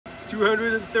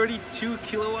232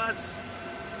 kilowatts.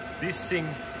 This thing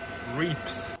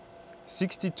reaps.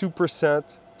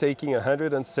 62% taking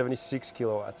 176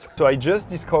 kilowatts. So I just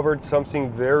discovered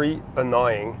something very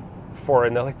annoying for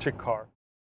an electric car.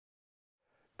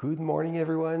 Good morning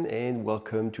everyone, and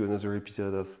welcome to another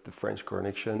episode of the French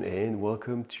Connection, and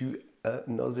welcome to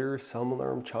another Salmon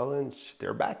Arm challenge.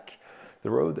 They're back. The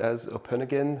road has opened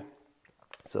again,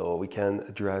 so we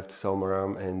can drive to Salmon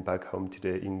Arm and back home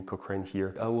today in Cochrane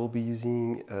here. I will be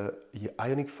using the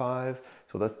Ioniq 5,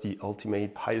 so that's the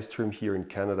ultimate highest trim here in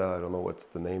Canada. I don't know what's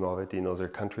the name of it in other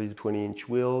countries. 20-inch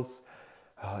wheels.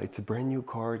 It's a brand new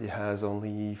car. It has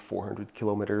only 400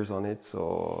 kilometers on it,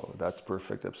 so that's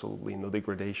perfect. Absolutely no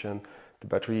degradation. The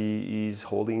battery is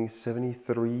holding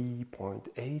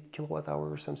 73.8 kilowatt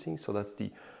hour or something, so that's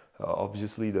the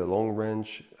obviously the long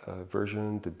range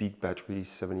version. The big battery is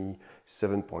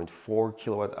 77.4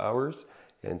 kilowatt hours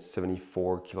and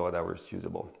 74 kilowatt hours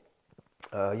usable.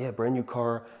 Yeah, brand new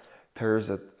car.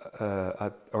 Tires at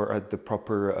the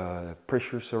proper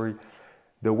pressure. Sorry.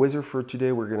 The weather for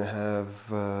today, we're gonna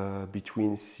have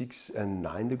between 6 and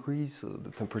 9 degrees. So the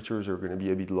temperatures are gonna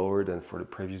be a bit lower than for the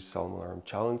previous Salmon Arm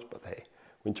challenge, but hey,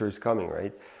 winter is coming,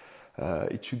 right?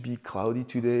 It should be cloudy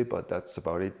today, but that's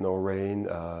about it. No rain.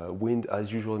 Wind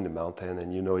as usual in the mountain,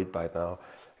 and you know it by now.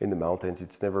 In the mountains,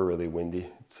 it's never really windy.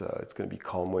 It's gonna be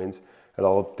calm winds, and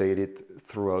I'll update it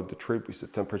throughout the trip with the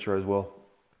temperature as well.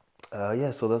 Yeah,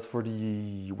 so that's for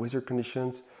the weather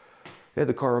conditions. Yeah,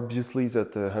 the car obviously is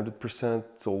at 100%.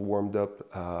 It's all warmed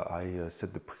up. I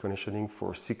set the preconditioning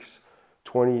for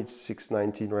 620. It's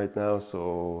 619 right now.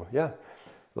 So yeah,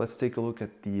 let's take a look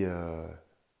at the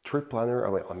trip planner.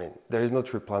 I mean, there is no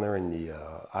trip planner in the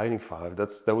Ioniq 5.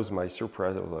 That was my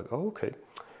surprise. I was like, oh, okay.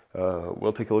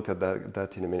 We'll take a look at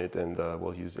that in a minute, and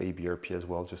we'll use ABRP as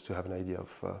well just to have an idea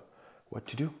of what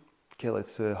to do. Okay,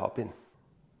 let's hop in.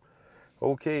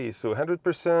 Okay, so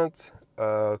 100%.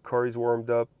 Car is warmed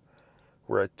up.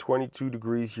 We're at 22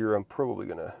 degrees here. I'm probably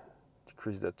gonna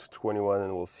decrease that to 21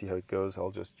 and we'll see how it goes.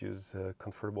 I'll just use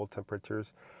comfortable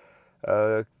temperatures.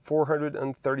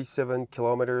 437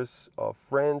 kilometers of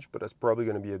range, but that's probably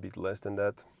gonna be a bit less than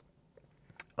that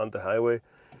on the highway.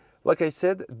 Like I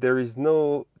said, there is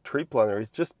no trip planner. It's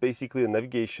just basically a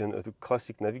navigation, a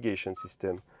classic navigation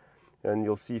system. And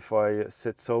you'll see if I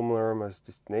set Salmon Arm as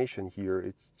destination here,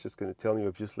 it's just gonna tell me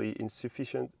obviously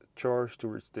insufficient charge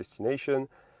towards destination.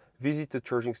 Visit the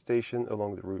charging station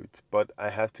along the route, but I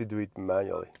have to do it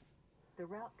manually. The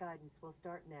route guidance will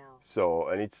start now. So,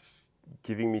 and it's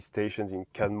giving me stations in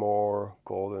Canmore,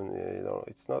 Golden, you know,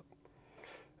 it's not.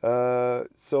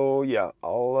 So yeah,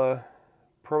 I'll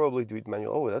probably do it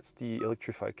manually. Oh, that's the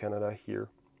Electrify Canada here.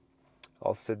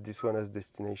 I'll set this one as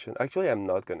destination. Actually, I'm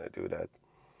not gonna do that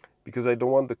because I don't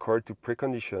want the car to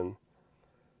precondition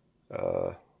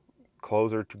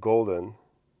closer to Golden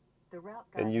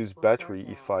and use battery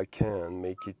if I can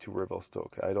make it to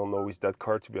Revelstoke. I don't know with that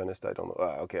car, to be honest. I don't know.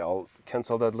 Okay, I'll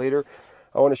cancel that later.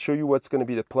 I want to show you what's going to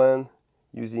be the plan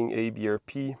using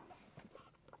ABRP.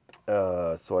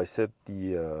 So I set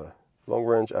the long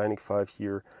range Ioniq 5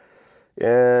 here,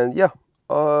 and yeah,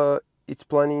 it's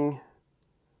planning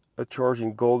a charge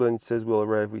in Golden. It says we'll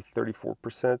arrive with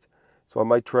 34%. So I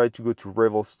might try to go to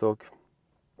Revelstoke.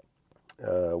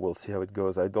 We'll see how it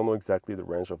goes. I don't know exactly the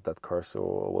range of that car, so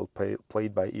we'll play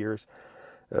it by ears.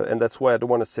 And that's why I don't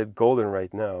want to set Golden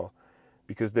right now,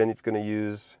 because then it's going to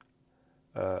use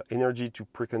energy to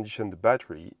precondition the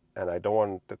battery, and I don't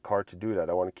want the car to do that.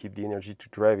 I want to keep the energy to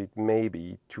drive it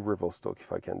maybe to Revelstoke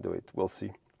if I can do it. We'll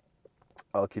see.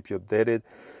 I'll keep you updated.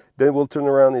 Then we'll turn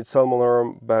around in Salmon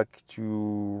Arm back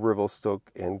to Revelstoke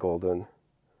and Golden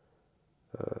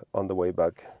on the way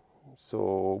back.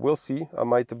 So we'll see. I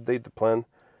might update the plan.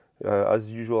 As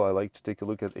usual, I like to take a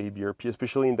look at ABRP,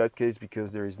 especially in that case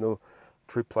because there is no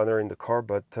trip planner in the car.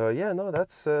 But yeah, no,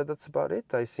 that's about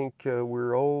it. I think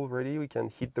we're all ready. We can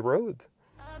hit the road.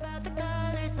 About the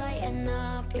colors lighting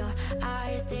up your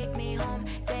eyes, take me home,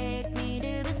 take me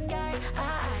to the sky.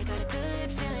 I got a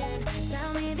good feeling.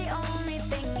 Tell me the only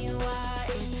thing you are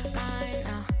is mine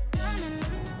now.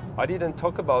 I didn't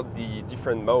talk about the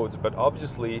different modes, but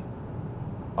obviously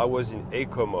I was in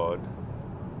Eco mode.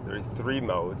 There are 3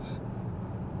 modes,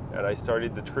 and I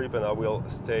started the trip and I will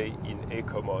stay in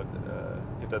Eco mode,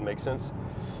 if that makes sense.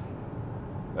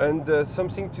 And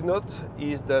something to note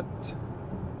is that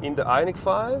in the Ioniq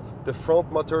 5, the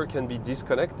front motor can be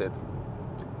disconnected.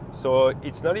 So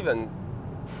it's not even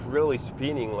really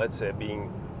spinning, let's say,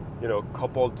 being, you know,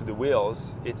 coupled to the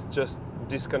wheels. It's just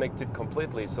disconnected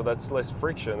completely, so that's less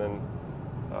friction and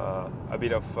a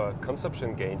bit of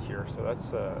consumption gain here, so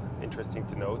that's interesting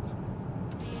to note.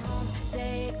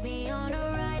 Take me on a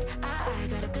ride.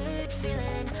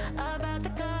 about the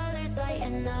colors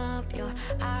lighting up your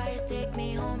eyes. Take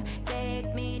me home,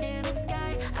 take me to the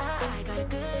sky. I got a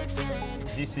good feeling.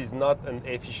 This is not an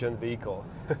efficient vehicle.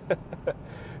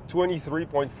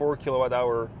 23.4 kilowatt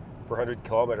hour per 100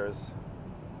 kilometers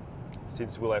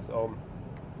since we left home.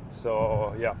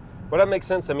 So yeah, but that makes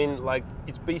sense. I mean, like,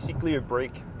 it's basically a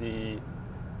brake.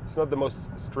 It's not the most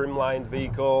streamlined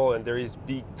vehicle, and there is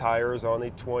big tires on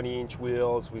it, 20-inch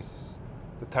wheels with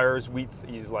the tires width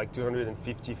is like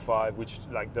 255, which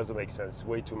like doesn't make sense.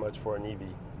 Way too much for an EV.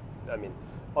 I mean,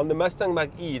 on the Mustang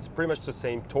Mach-E, it's pretty much the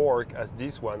same torque as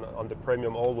this one on the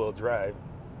premium all-wheel drive,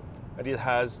 and it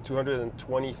has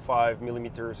 225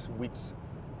 millimeters width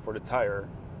for the tires,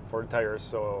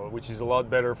 so which is a lot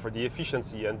better for the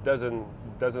efficiency and doesn't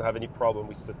have any problem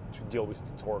with to deal with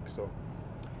the torque. So,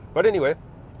 but anyway,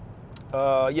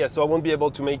 yeah, so I won't be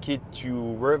able to make it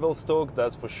to Revelstoke,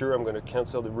 that's for sure. I'm going to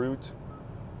cancel the route,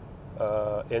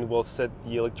 and we'll set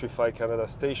the Electrify Canada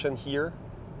station here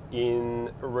in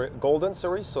Golden,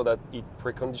 sorry, so that it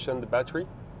preconditioned the battery.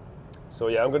 So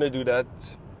yeah, I'm going to do that,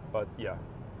 but yeah,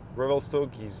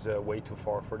 Revelstoke is way too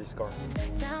far for this car.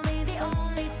 Tell me the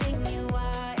only thing you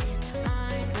are is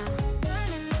mine now. I got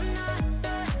a good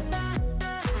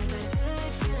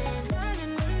feeling. I got a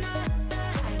good feeling. I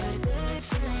got a good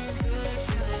feeling.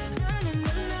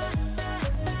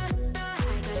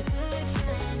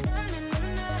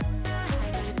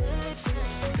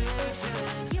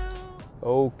 You.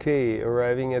 Okay,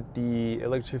 arriving at the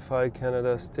Electrify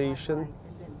Canada station,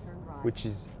 which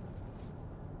is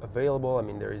available. I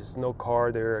mean, there is no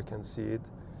car there, I can see it.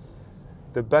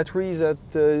 The battery is at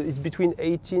it's between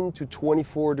 18 to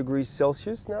 24 degrees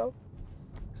Celsius now,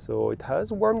 so it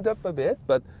has warmed up a bit,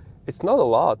 but it's not a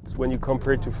lot when you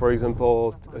compare it to, for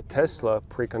example, a Tesla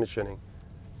preconditioning.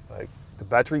 Like, the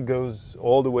battery goes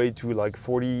all the way to like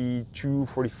 42,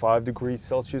 45 degrees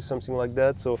Celsius, something like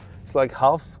that. So it's like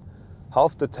half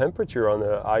the temperature on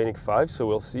the Ioniq 5, so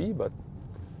we'll see, but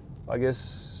I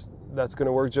guess that's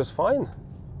gonna work just fine.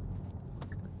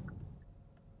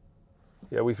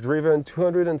 Yeah, we've driven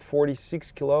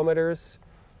 246 kilometers.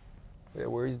 Yeah,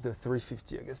 where is the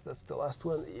 350? I guess that's the last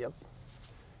one. Yep.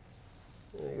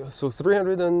 There you go. So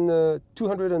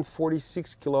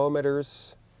 246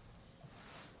 kilometers,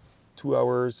 2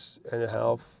 hours and a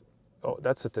half. Oh,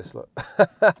 that's a Tesla.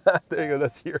 There you go,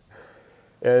 that's here.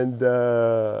 And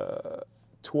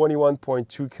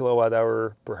 21.2 kilowatt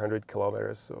hour per 100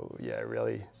 kilometers. So yeah,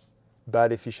 really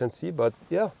bad efficiency, but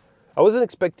yeah. I wasn't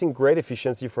expecting great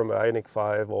efficiency from an Ioniq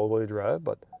 5 all-wheel drive,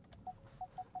 but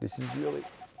this is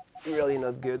really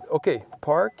not good. Okay,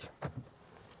 park.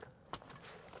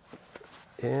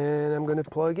 And I'm gonna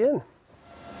plug in.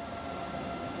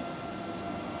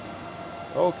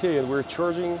 Okay, and we're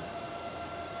charging.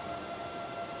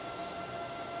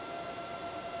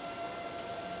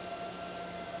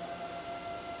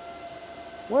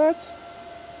 What?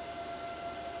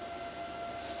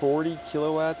 40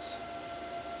 kilowatts?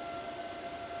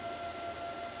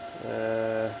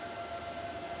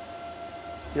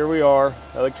 Here we are,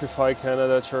 Electrify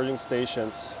Canada charging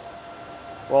stations.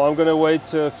 Well, I'm gonna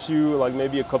wait a few, like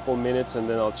maybe a couple minutes, and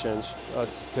then I'll change. Ah,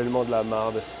 c'est tellement de la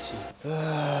merde, esti.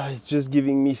 It's just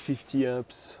giving me 50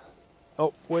 amps.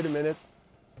 Oh, wait a minute.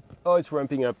 Oh, it's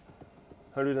ramping up.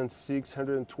 106,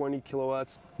 120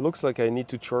 kilowatts. Looks like I need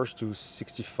to charge to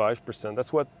 65%.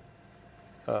 That's what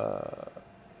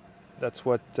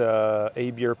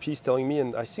ABRP is telling me,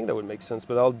 and I think that would make sense,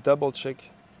 but I'll double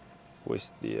check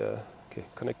with the, okay,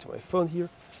 connect to my phone here.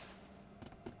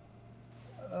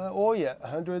 Oh yeah,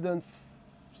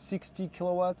 160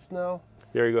 kilowatts now.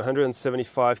 There you go,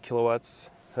 175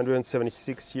 kilowatts,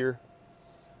 176 here.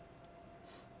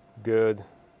 Good.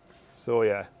 So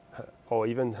yeah, oh,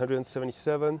 even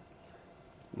 177,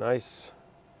 nice.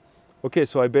 Okay,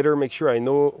 so I better make sure I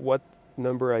know what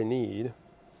number I need.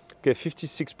 Okay,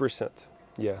 56%.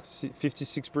 Yeah,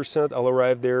 56%. I'll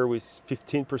arrive there with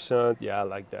 15%. Yeah, I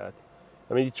like that.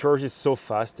 I mean, it charges so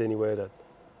fast anyway that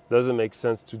doesn't make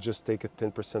sense to just take a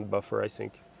 10% buffer, I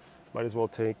think. Might as well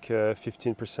take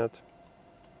 15%.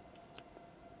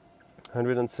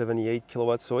 178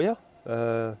 kilowatts. So yeah,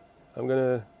 I'm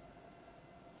gonna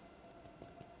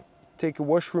take a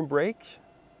washroom break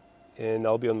and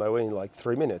I'll be on my way in like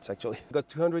 3 minutes actually. Got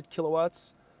 200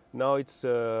 kilowatts. Now it's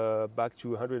back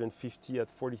to 150 at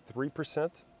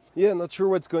 43%. Yeah, not sure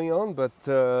what's going on, but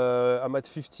I'm at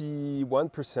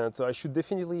 51%, so I should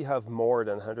definitely have more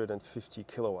than 150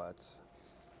 kilowatts.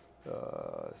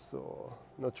 So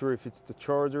not sure if it's the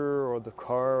charger or the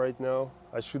car right now.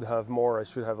 I should have more. I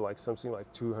should have like something like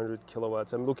 200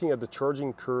 kilowatts. I'm looking at the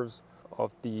charging curves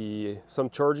of some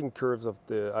charging curves of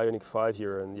the Ioniq 5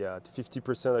 here, and yeah, at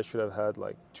 50% I should have had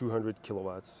like 200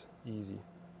 kilowatts easy.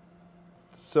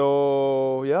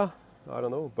 So yeah, I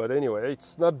don't know, but anyway,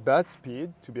 it's not bad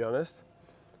speed, to be honest.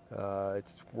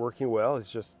 It's working well.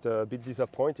 It's just a bit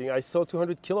disappointing. I saw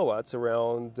 200 kilowatts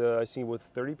around, I think it was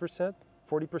 30%,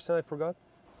 40%, I forgot.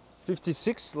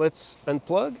 56, let's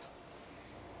unplug.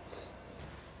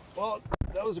 Well,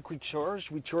 that was a quick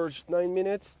charge. We charged 9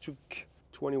 minutes, took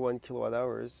 21 kilowatt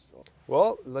hours.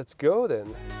 Well, let's go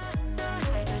then.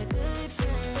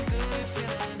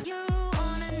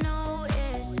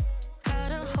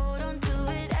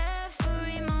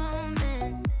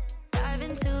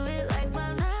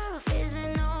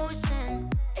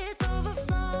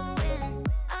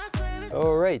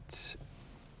 All right,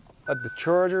 at the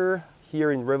charger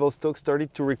here in Revelstoke,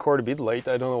 started to record a bit late.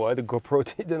 I don't know why, the GoPro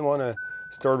didn't want to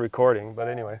start recording, but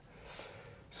anyway.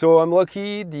 So I'm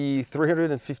lucky the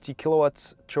 350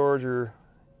 kilowatts charger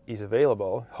is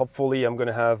available. Hopefully I'm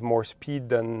gonna have more speed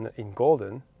than in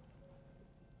Golden.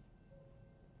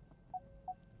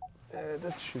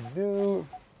 That should do.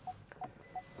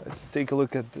 Let's take a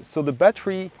look at this. So the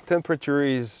battery temperature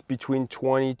is between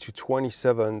 20 to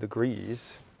 27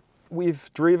 degrees. We've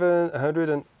driven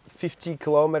 150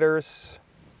 kilometers.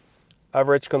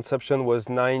 Average consumption was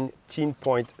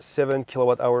 19.7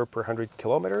 kilowatt hour per 100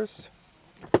 kilometers.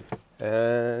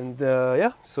 And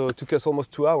yeah, so it took us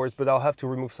almost 2 hours, but I'll have to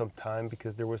remove some time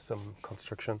because there was some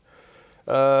construction.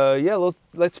 Yeah,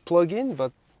 let's plug in,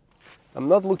 but I'm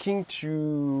not looking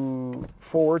too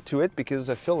forward to it because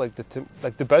I feel like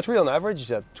the battery on average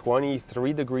is at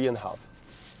 23 degrees and a half.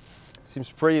 Seems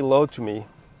pretty low to me.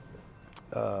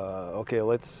 Okay,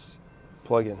 let's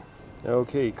plug in.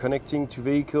 Okay, connecting to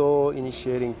vehicle,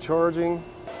 initiating charging.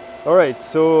 All right,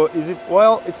 so is it,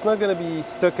 well, it's not gonna be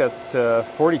stuck at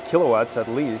 40 kilowatts at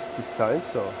least this time,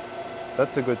 so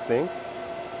that's a good thing.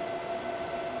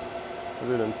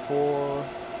 104.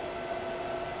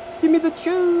 Give me the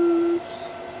juice.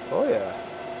 Oh yeah.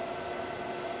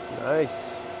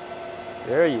 Nice.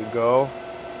 There you go.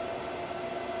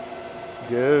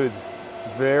 Good.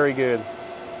 Very good.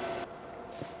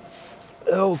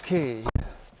 Okay.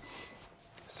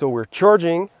 So we're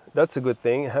charging. That's a good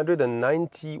thing.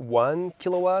 191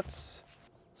 kilowatts.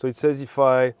 So it says if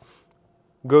I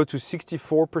go to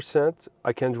 64%,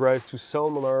 I can drive to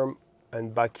Salmon Arm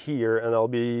and back here, and I'll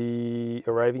be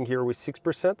arriving here with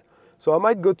 6%. So I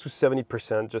might go to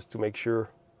 70% just to make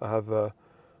sure I have a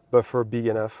buffer big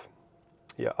enough.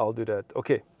 Yeah, I'll do that.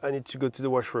 Okay, I need to go to the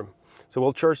washroom. So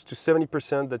we'll charge to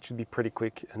 70%. That should be pretty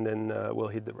quick, and then we'll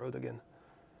hit the road again.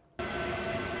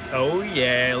 Oh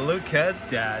yeah, look at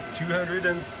that,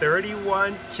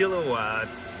 231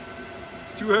 kilowatts,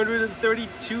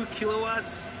 232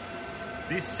 kilowatts.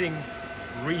 This thing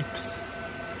reaps.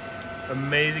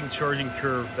 Amazing charging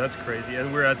curve, that's crazy.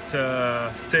 And we're at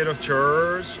state of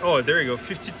charge. Oh, there you go,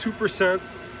 52%,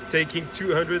 taking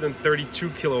 232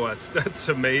 kilowatts. That's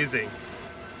amazing.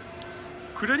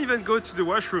 Couldn't even go to the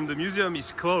washroom, the museum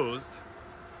is closed.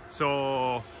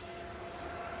 So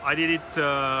I did it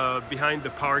behind the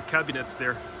power cabinets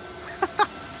there.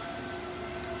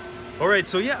 All right,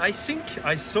 so yeah, I think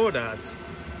I saw that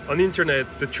on the internet,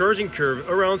 the charging curve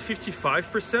around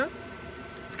 55%.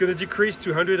 It's gonna decrease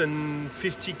to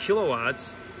 150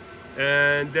 kilowatts.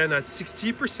 And then at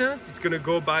 60%, it's gonna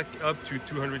go back up to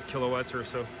 200 kilowatts or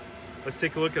so. Let's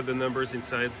take a look at the numbers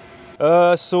inside.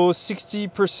 So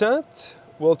 60%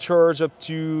 will charge up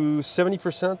to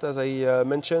 70%, as I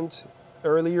mentioned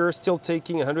earlier, still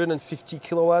taking 150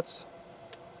 kilowatts.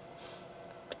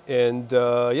 And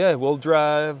yeah, we'll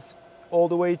drive all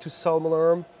the way to Salmon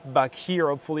Arm. Back here,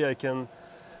 hopefully I can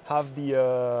have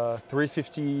the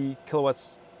 350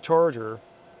 kilowatts charger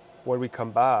when we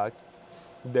come back.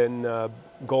 Then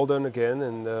Golden again,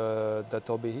 and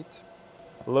that'll be it.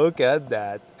 Look at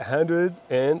that,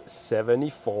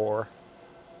 174.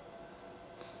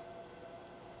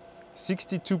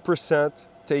 62%,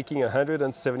 taking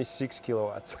 176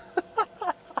 kilowatts.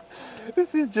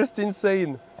 This is just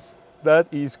insane. That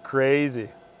is crazy.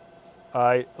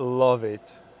 I love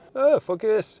it. Oh,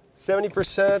 focus,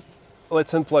 70%.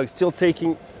 Let's unplug, still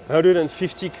taking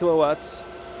 150 kilowatts.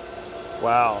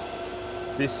 Wow,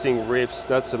 this thing rips,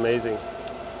 that's amazing.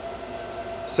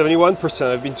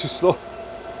 71%, I've been too slow.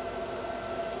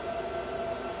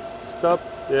 Stop,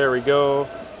 there we go.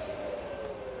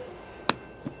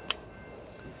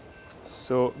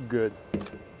 So good.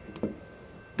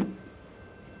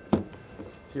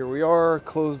 Here we are,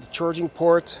 close the charging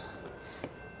port.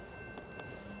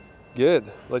 Good,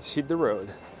 let's hit the road.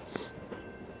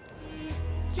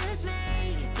 Just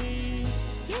maybe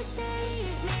you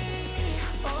save me.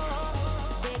 Oh.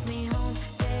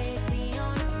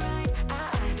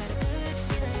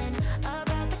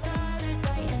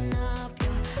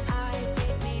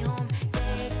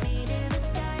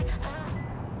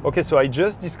 Okay, so I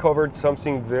just discovered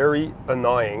something very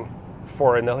annoying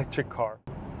for an electric car.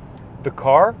 The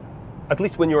car, at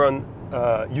least when you're on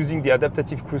using the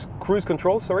adaptive cruise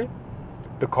control,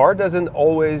 the car doesn't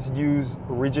always use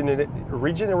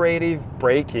regenerative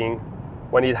braking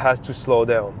when it has to slow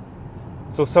down.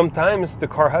 So sometimes the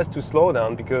car has to slow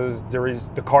down because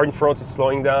the car in front is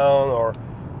slowing down, or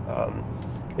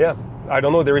yeah, I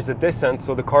don't know, there is a descent,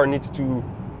 so the car needs to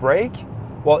brake.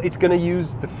 Well, it's going to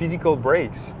use the physical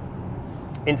brakes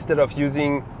instead of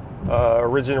using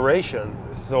regeneration.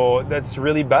 So that's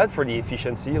really bad for the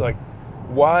efficiency. Like,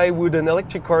 why would an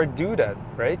electric car do that,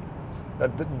 right?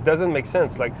 That doesn't make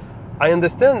sense. Like, I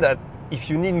understand that if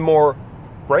you need more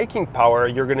braking power,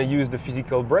 you're going to use the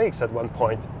physical brakes at one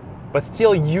point, but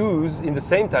still in the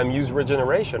same time use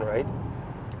regeneration, right?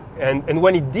 And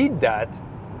when it did that,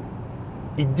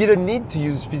 it didn't need to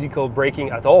use physical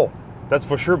braking at all. That's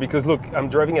for sure, because look, I'm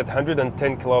driving at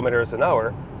 110 kilometers an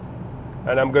hour,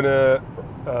 and I'm gonna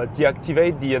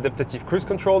deactivate the adaptive cruise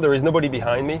control. There is nobody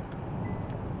behind me.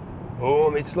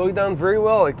 Boom, it's slowing down very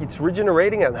well. Like, it's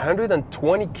regenerating at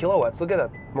 120 kilowatts. Look at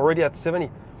that, I'm already at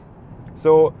 70.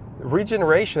 So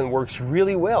regeneration works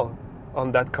really well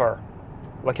on that car.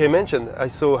 Like I mentioned, I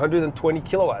saw 120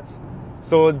 kilowatts.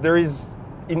 So there is,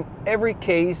 in every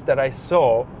case that I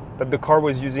saw that the car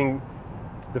was using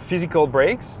the physical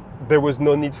brakes, there was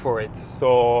no need for it.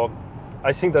 So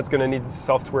I think that's going to need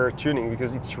software tuning,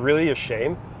 because it's really a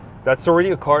shame. That's already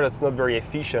a car that's not very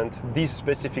efficient, this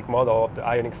specific model of the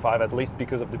Ioniq 5, at least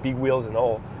because of the big wheels and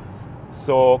all.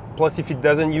 So plus, if it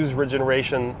doesn't use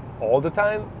regeneration all the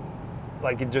time,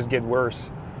 like, it just gets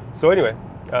worse. So anyway,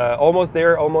 almost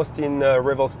there, almost in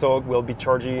Revelstoke. We'll be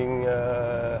charging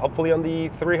hopefully on the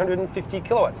 350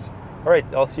 kilowatts. All right,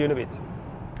 I'll see you in a bit.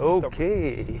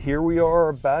 Okay, here we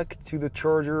are back to the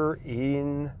charger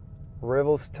in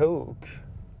Revelstoke.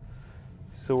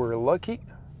 So we're lucky,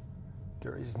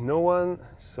 there is no one,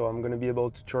 so I'm going to be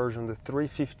able to charge on the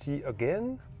 350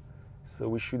 again. So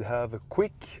we should have a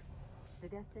quick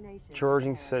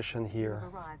charging session here.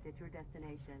 You've arrived at your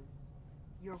destination.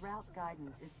 Your route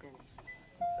guidance is finished.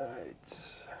 All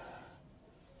right.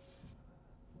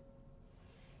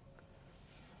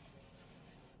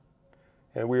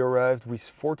 And we arrived with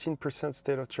 14%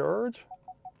 state of charge.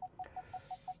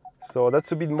 So that's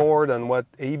a bit more than what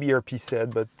ABRP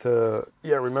said, but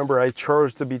yeah, remember I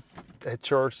charged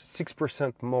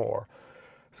 6% more.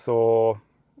 So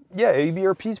yeah,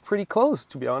 ABRP is pretty close,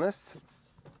 to be honest.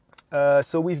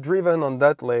 So we've driven on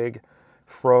that leg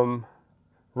from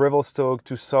Revelstoke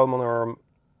to Salmon Arm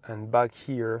and back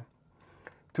here.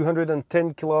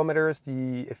 210 kilometers,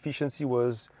 the efficiency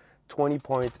was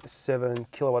 20.7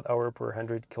 kilowatt hour per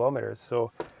 100 kilometers.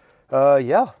 So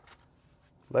yeah,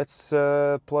 let's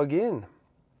plug in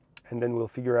and then we'll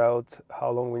figure out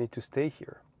how long we need to stay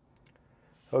here.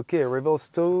 Okay,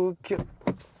 Revelstoke,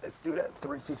 let's do that,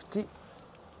 350.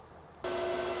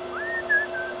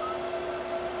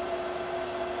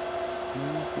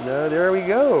 No, there we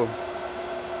go.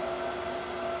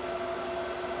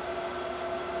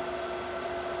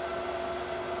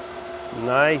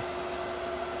 Nice.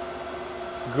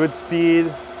 Good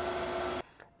speed.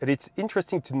 And it's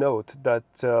interesting to note that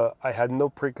I had no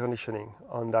preconditioning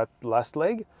on that last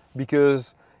leg,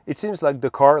 because it seems like the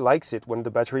car likes it when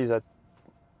the battery is at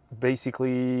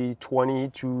basically 20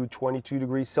 to 22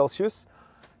 degrees Celsius.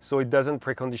 So it doesn't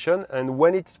precondition, and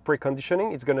when it's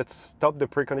preconditioning, it's gonna stop the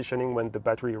preconditioning when the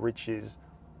battery reaches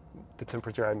the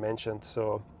temperature I mentioned.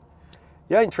 So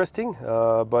yeah, interesting,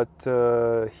 but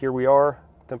here we are.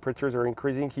 Temperatures are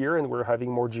increasing here and we're having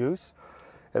more juice.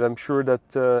 And I'm sure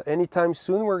that anytime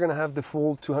soon we're gonna have the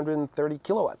full 230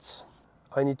 kilowatts.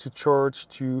 I need to charge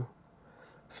to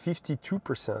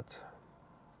 52%.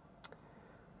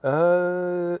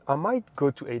 I might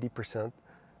go to 80%.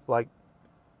 Like,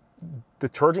 the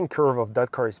charging curve of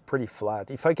that car is pretty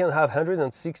flat. If I can have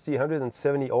 160,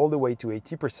 170 all the way to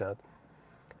 80%,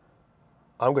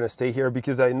 I'm gonna stay here,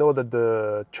 because I know that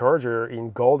the charger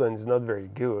in Golden is not very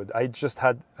good. I just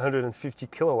had 150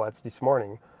 kilowatts this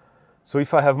morning. So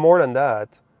if I have more than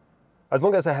that, as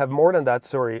long as I have more than that,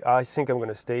 sorry, I think I'm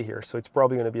gonna stay here. So it's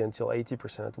probably gonna be until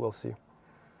 80%, we'll see.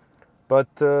 But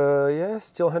yeah,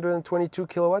 still 122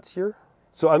 kilowatts here.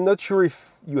 So I'm not sure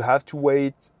if you have to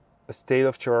wait a state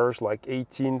of charge like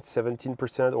 18,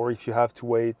 17%, or if you have to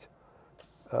wait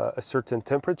a certain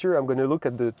temperature. I'm gonna look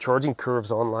at the charging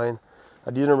curves online.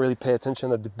 I didn't really pay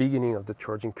attention at the beginning of the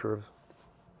charging curve.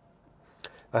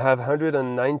 I have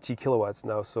 190 kilowatts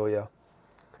now, so yeah.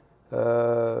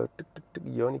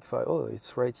 Ioniq 5, oh,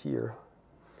 it's right here.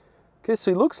 Okay,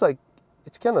 so it looks like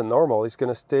it's kind of normal. It's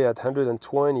gonna stay at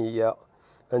 120, yeah.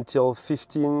 until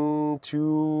 15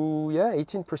 to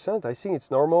 18%. I think it's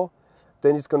normal.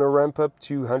 Then it's going to ramp up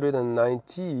to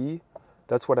 190.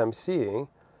 That's what I'm seeing.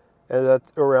 And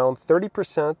at around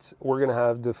 30%, we're going to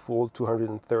have the full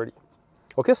 230.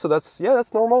 Okay, so that's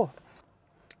normal.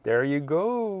 There you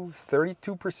go,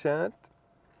 32%.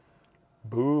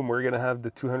 Boom, we're going to have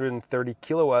the 230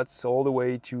 kilowatts all the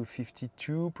way to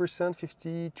 52%,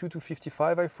 52 to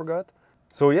 55, I forgot.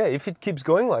 So yeah, if it keeps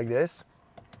going like this,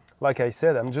 like I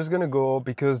said, I'm just going to go,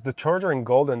 because the charger in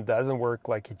Golden doesn't work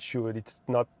like it should. It's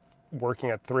not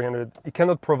working at 300. It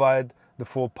cannot provide the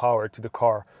full power to the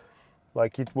car.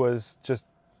 Like it was just,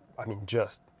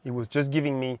 it was just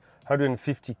giving me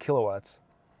 150 kilowatts.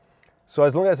 So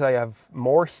as long as I have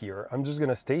more here, I'm just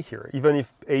gonna stay here. Even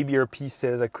if ABRP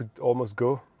says I could almost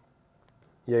go.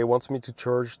 Yeah, it wants me to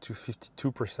charge to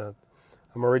 52%.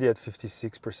 I'm already at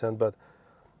 56%, but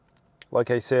like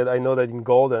I said, I know that in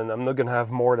Golden, I'm not gonna have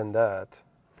more than that.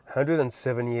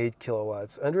 178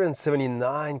 kilowatts,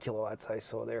 179 kilowatts I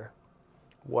saw there.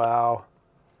 Wow.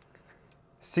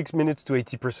 6 minutes to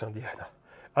 80%. Yeah, no.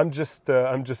 I'm just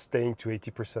staying to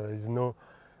 80%.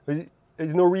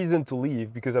 There's no reason to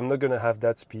leave because I'm not gonna have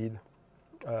that speed.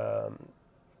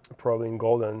 Probably in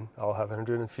Golden, I'll have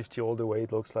 150 all the way,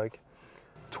 it looks like.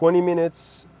 20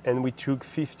 minutes and we took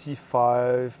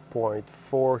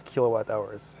 55.4 kilowatt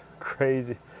hours.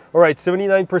 Crazy. All right,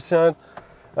 79%.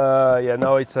 Yeah,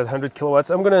 now it's at 100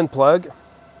 kilowatts. I'm gonna unplug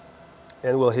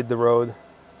and we'll hit the road.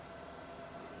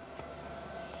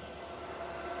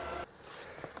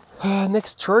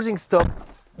 Next charging stop,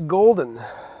 Golden.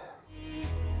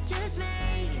 Just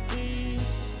maybe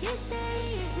you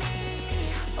save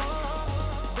me.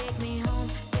 Oh, take me home,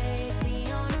 take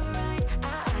me on a ride.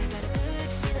 I got a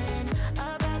good feeling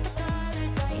about the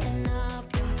colors lighting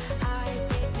up your eyes.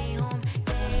 Take me home,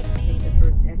 take me. The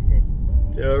first exit.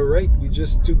 All right, we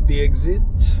just took the exit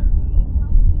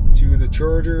to the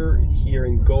charger here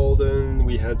in Golden.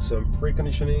 We had some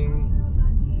pre-conditioning.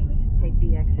 Take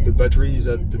the exit. The battery is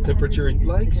at the temperature it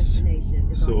likes,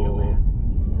 so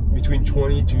between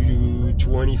 20 to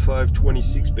 25,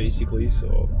 26 basically.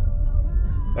 So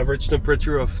average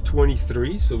temperature of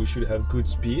 23, so we should have good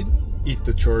speed if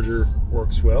the charger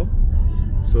works well.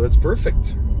 So that's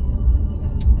perfect.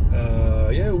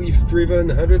 Yeah, we've driven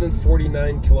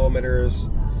 149 kilometers.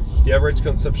 The average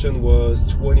consumption was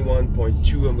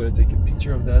 21.2. I'm going to take a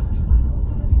picture of that.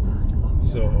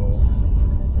 So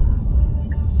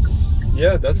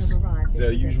yeah, that's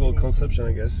the usual consumption,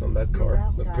 I guess, on that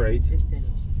car. Not great.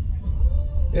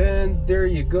 And there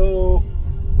you go.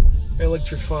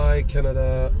 Electrify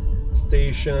Canada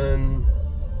station.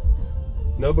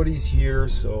 Nobody's here,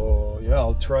 so yeah,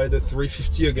 I'll try the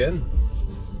 350 again.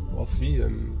 We'll see.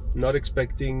 I'm not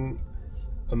expecting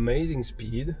amazing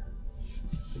speed,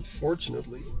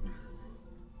 unfortunately.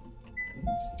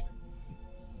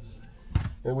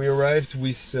 And we arrived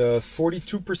with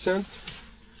 42%.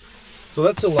 So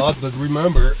that's a lot, but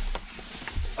remember,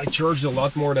 I charged a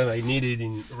lot more than I needed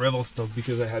in Revelstoke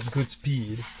because I had good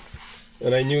speed.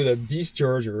 And I knew that this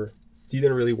charger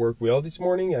didn't really work well this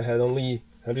morning. I had only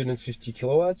 150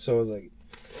 kilowatts, so I was like,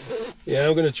 yeah,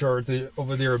 I'm gonna charge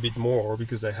over there a bit more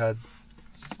because I had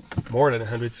more than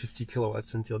 150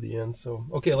 kilowatts until the end. So,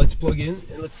 okay, let's plug in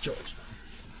and let's charge.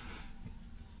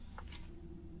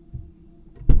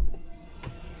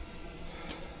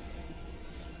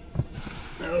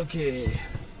 Okay,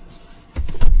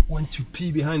 went to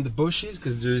pee behind the bushes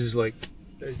because there's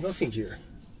nothing here.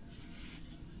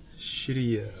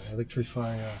 Shitty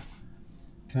Electrify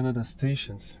Canada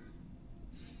stations.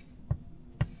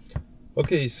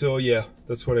 Okay, so yeah,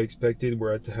 that's what I expected.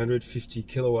 We're at 150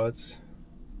 kilowatts.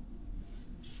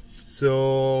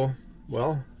 So,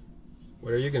 well,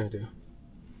 what are you gonna do?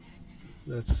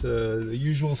 That's the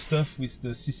usual stuff with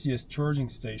the CCS charging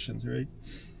stations, right?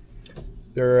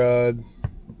 They're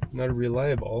not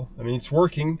reliable. I mean, it's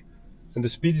working and the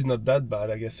speed is not that bad.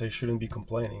 I guess I shouldn't be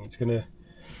complaining. It's gonna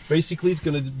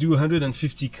do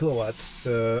 150 kilowatts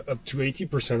up to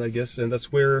 80%, I guess, and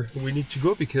that's where we need to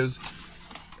go because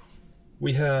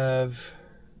we have,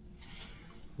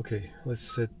 okay, let's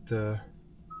set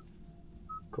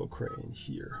Cochrane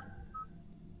here.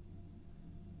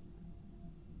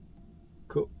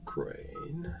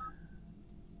 Cochrane.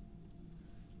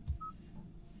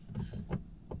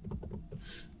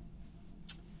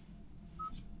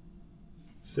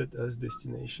 Set as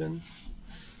destination.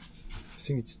 I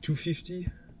think it's 250.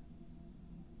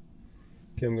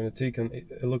 Okay, I'm gonna take a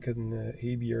look at an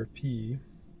ABRP.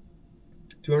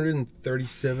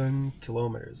 237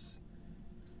 kilometers.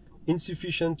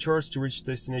 Insufficient charge to reach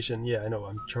destination. Yeah, I know,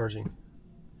 I'm charging.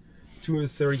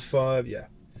 235, yeah.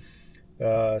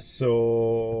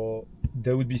 So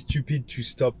that would be stupid to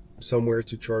stop somewhere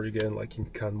to charge again, like in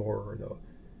Canmore or no.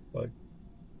 Like,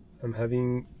 I'm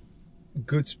having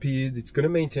good speed. It's gonna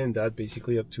maintain that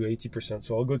basically up to 80%.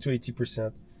 So I'll go to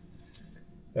 80%.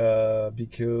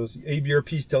 Because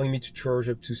ABRP is telling me to charge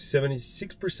up to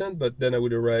 76%, but then I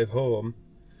would arrive home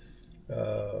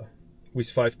with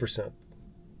 5%.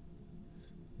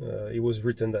 It was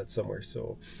written that somewhere.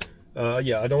 So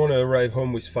yeah, I don't want to arrive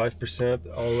home with 5%.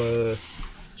 I'll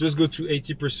just go to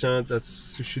 80%. That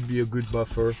should be a good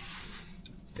buffer.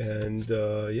 And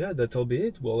yeah, that'll be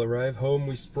it. We'll arrive home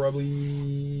with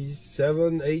probably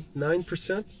 7, 8,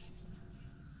 9%.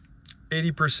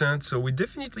 80%. So we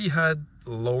definitely had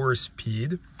lower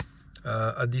speed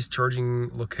at this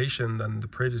charging location than the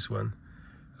previous one.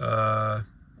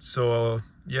 So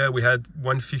yeah, we had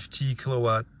 150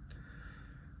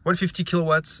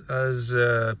 kilowatts as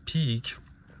peak,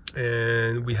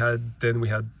 and we had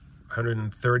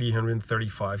 130,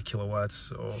 135 kilowatts.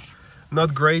 So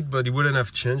not great, but it wouldn't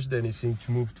have changed anything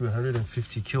to move to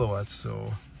 150 kilowatts.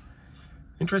 So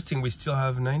interesting, we still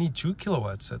have 92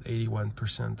 kilowatts at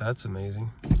 81%. That's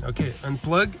amazing. Okay,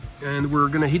 unplug, and we're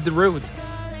gonna hit the road.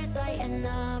 Colors lighten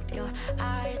up, your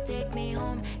eyes take me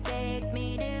home, take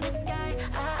me to the sky.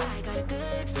 I got a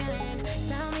good feeling.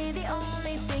 Tell me the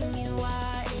only thing you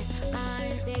are is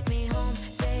mine. Take me home,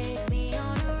 take me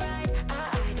on a ride.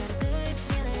 I got a good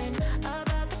feeling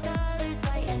about the colors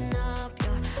lighten up,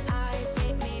 your eyes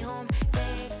take me home,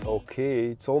 Okay,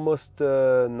 it's almost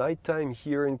nighttime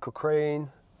here in Cochrane,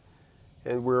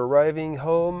 and we're arriving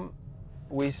home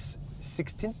with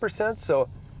 16%, so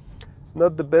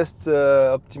not the best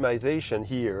optimization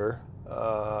here.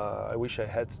 I wish I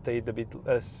had stayed a bit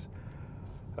less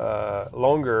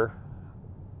longer.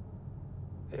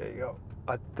 There you go,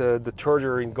 at the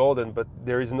charger in Golden, but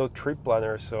there is no trip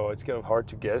planner, so it's kind of hard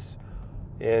to guess.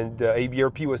 And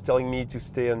ABRP was telling me to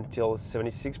stay until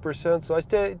 76%, so I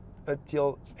stayed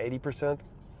until 80%.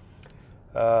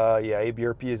 Yeah,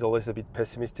 ABRP is always a bit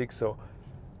pessimistic, so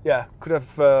yeah, could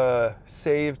have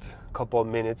saved a couple of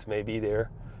minutes maybe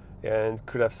there, and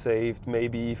could have saved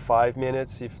maybe 5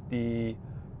 minutes if the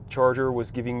charger was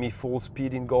giving me full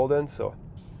speed in Golden. So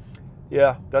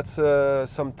yeah, that's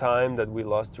some time that we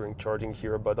lost during charging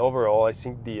here, but overall I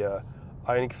think the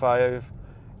Ioniq 5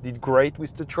 did great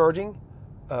with the charging.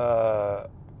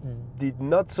 Did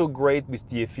not so great with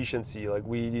the efficiency. Like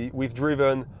we've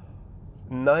driven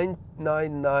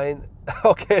 999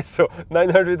 okay, so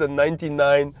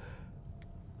 999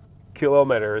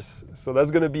 kilometers, so that's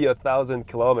gonna be 1,000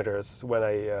 kilometers when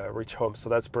I reach home, so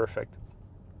that's perfect.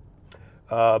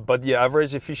 But the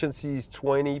average efficiency is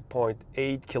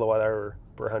 20.8 kilowatt hour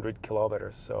per 100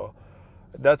 kilometers, so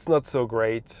that's not so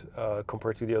great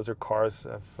compared to the other cars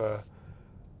I've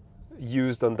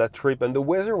used on that trip. And the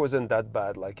weather wasn't that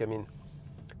bad. Like, I mean,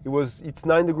 it's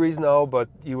 9 degrees now, but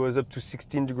it was up to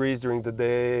 16 degrees during the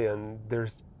day, and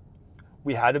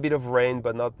we had a bit of rain,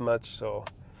 but not much. So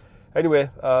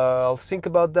anyway, I'll think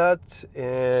about that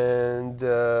and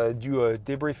do a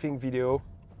debriefing video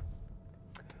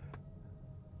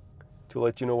to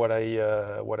let you know what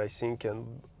I think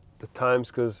and the times,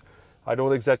 because I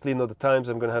don't exactly know the times.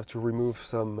 I'm gonna have to remove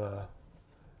some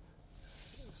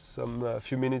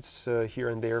few minutes here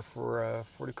and there for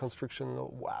the construction.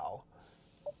 Oh, wow,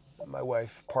 my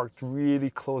wife parked really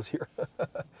close here.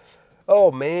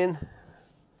 Oh man,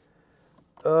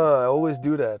 I always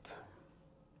do that.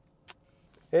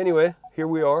 Anyway, here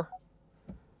we are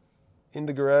in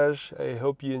the garage. I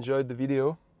hope you enjoyed the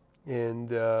video, and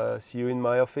see you in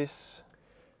my office.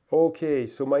 Okay,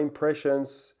 so my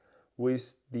impressions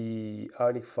with the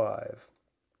Ioniq 5.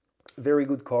 Very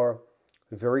good car,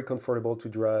 very comfortable to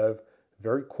drive,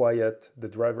 very quiet. The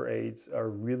driver aids are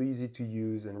really easy to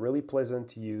use and really pleasant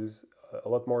to use, a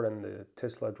lot more than the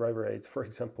Tesla driver aids, for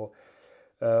example.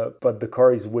 But the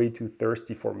car is way too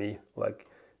thirsty for me. Like,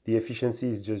 the efficiency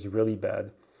is just really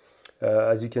bad.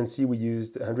 As you can see, we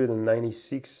used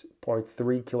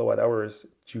 196.3 kilowatt hours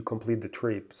to complete the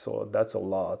trip, so that's a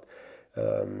lot.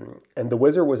 And the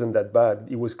weather wasn't that bad.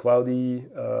 It was cloudy,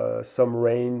 some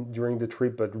rain during the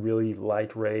trip, but really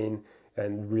light rain,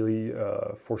 and really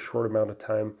for a short amount of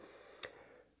time.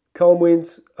 Calm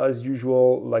winds as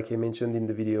usual, like I mentioned in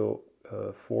the video,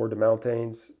 for the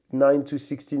mountains, 9 to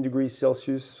 16 degrees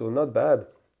Celsius, so not bad.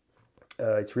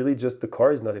 It's really just the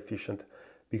car is not efficient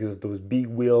because of those big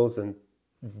wheels and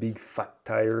big fat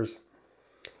tires.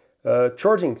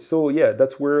 Charging, so yeah,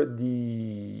 that's where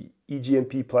the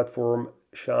EGMP platform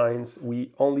shines.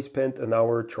 We only spent an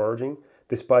hour charging,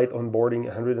 despite onboarding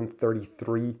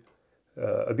 133,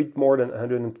 a bit more than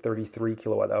 133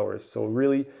 kilowatt hours. So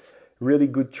really really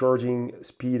good charging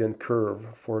speed and curve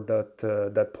for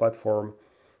that platform.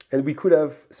 And we could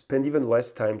have spent even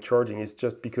less time charging. It's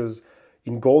just because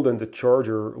in Golden the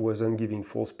charger wasn't giving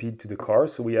full speed to the car,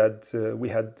 so we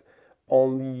had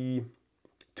only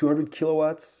 200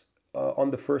 kilowatts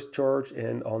on the first charge,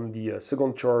 and on the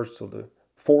second charge, so the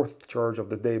fourth charge of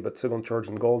the day, but second charge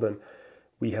in Golden,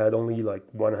 we had only like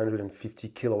 150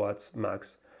 kilowatts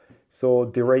max. So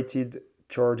the rated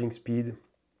charging speed,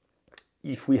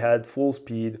 if we had full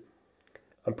speed,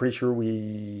 I'm pretty sure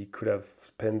we could have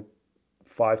spent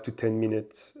 5 to 10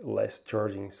 minutes less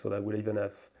charging, so that would even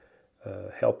have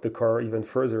helped the car even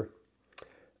further.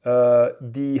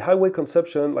 The highway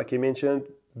consumption, like I mentioned,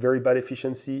 very bad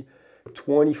efficiency,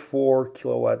 24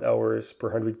 kilowatt hours per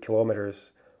 100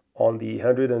 kilometers on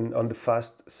the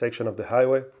fast section of the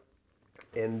highway,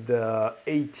 and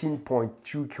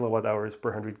 18.2 kilowatt hours per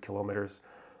 100 kilometers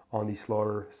on the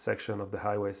slower section of the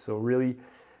highway. So really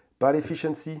bad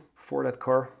efficiency for that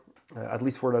car, at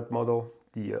least for that model,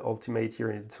 the Ultimate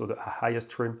here, so the highest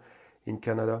trim in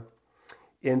Canada.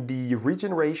 And the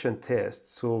regeneration test,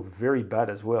 so very bad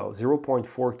as well,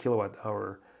 0.4 kilowatt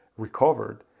hour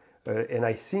recovered. And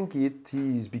I think it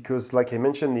is because, like I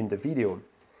mentioned in the video,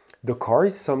 the car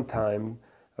is sometimes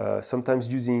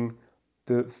using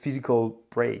the physical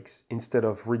brakes instead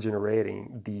of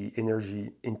regenerating the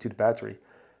energy into the battery,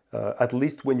 at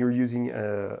least when you're using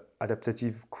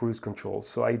adaptive cruise control.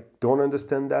 So I don't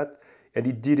understand that. And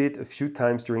it did it a few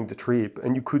times during the trip,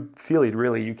 and you could feel it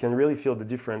really. You can really feel the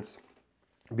difference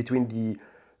between the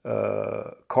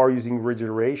car using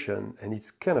regeneration, and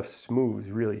it's kind of smooth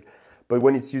really. But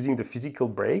when it's using the physical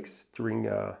brakes during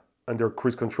under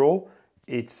cruise control,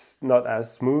 it's not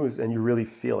as smooth, and you really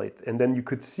feel it. And then you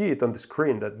could see it on the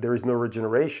screen that there is no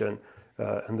regeneration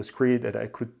on the screen, that I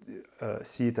could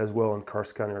see it as well on car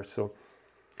scanner. So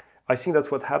I think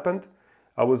that's what happened.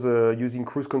 I was using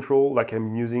cruise control like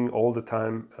I'm using all the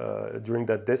time during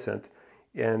that descent,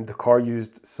 and the car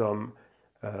used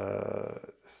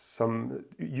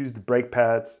used brake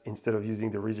pads instead of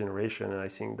using the regeneration, and I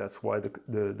think that's why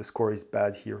the score is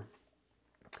bad here.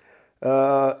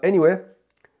 Anyway,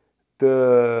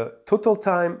 the total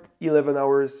time 11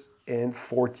 hours and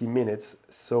 40 minutes,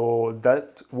 so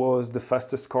that was the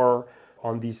fastest car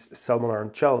on this Salmon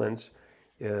Arm challenge.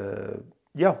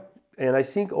 Yeah, and I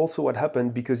think also what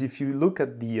happened, because if you look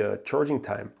at the charging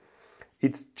time,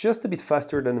 it's just a bit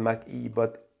faster than the Mach-E,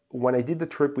 but when I did the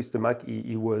trip with the Mach-E,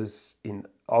 it was in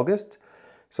August,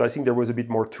 so I think there was a bit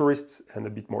more tourists and a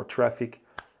bit more traffic.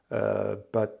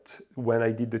 But when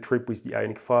I did the trip with the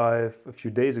Ioniq 5 a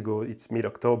few days ago, it's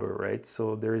mid-October, right?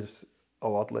 So there is a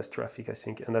lot less traffic, I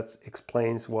think, and that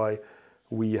explains why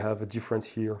we have a difference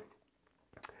here.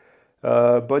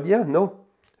 But yeah, no,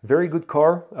 very good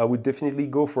car. I would definitely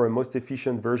go for a most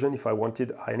efficient version if I wanted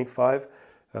Ioniq 5,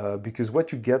 because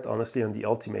what you get, honestly, on the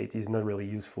Ultimate is not really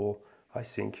useful, I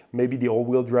think. Maybe the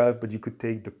all-wheel drive, but you could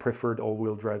take the preferred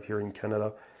all-wheel drive here in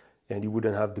Canada, and you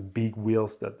wouldn't have the big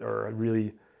wheels that are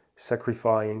really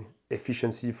sacrificing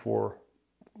efficiency for,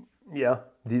 yeah,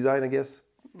 design, I guess,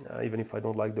 even if I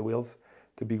don't like the wheels,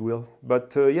 the big wheels.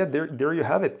 But yeah, there you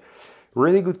have it.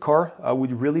 Really good car. I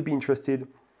would really be interested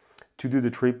to do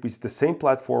the trip with the same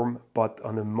platform, but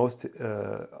on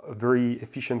a very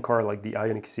efficient car like the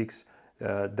Ioniq 6.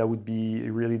 That would be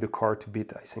really the car to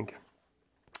beat, I think.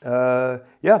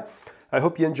 Yeah, I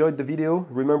hope you enjoyed the video.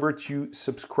 Remember to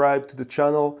subscribe to the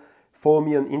channel. Follow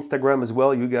me on Instagram as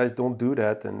well. You guys don't do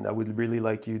that, and I would really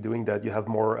like you doing that. You have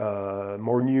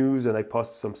more news, and I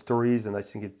post some stories, and I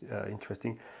think it's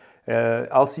interesting.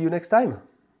 I'll see you next time.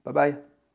 Bye-bye.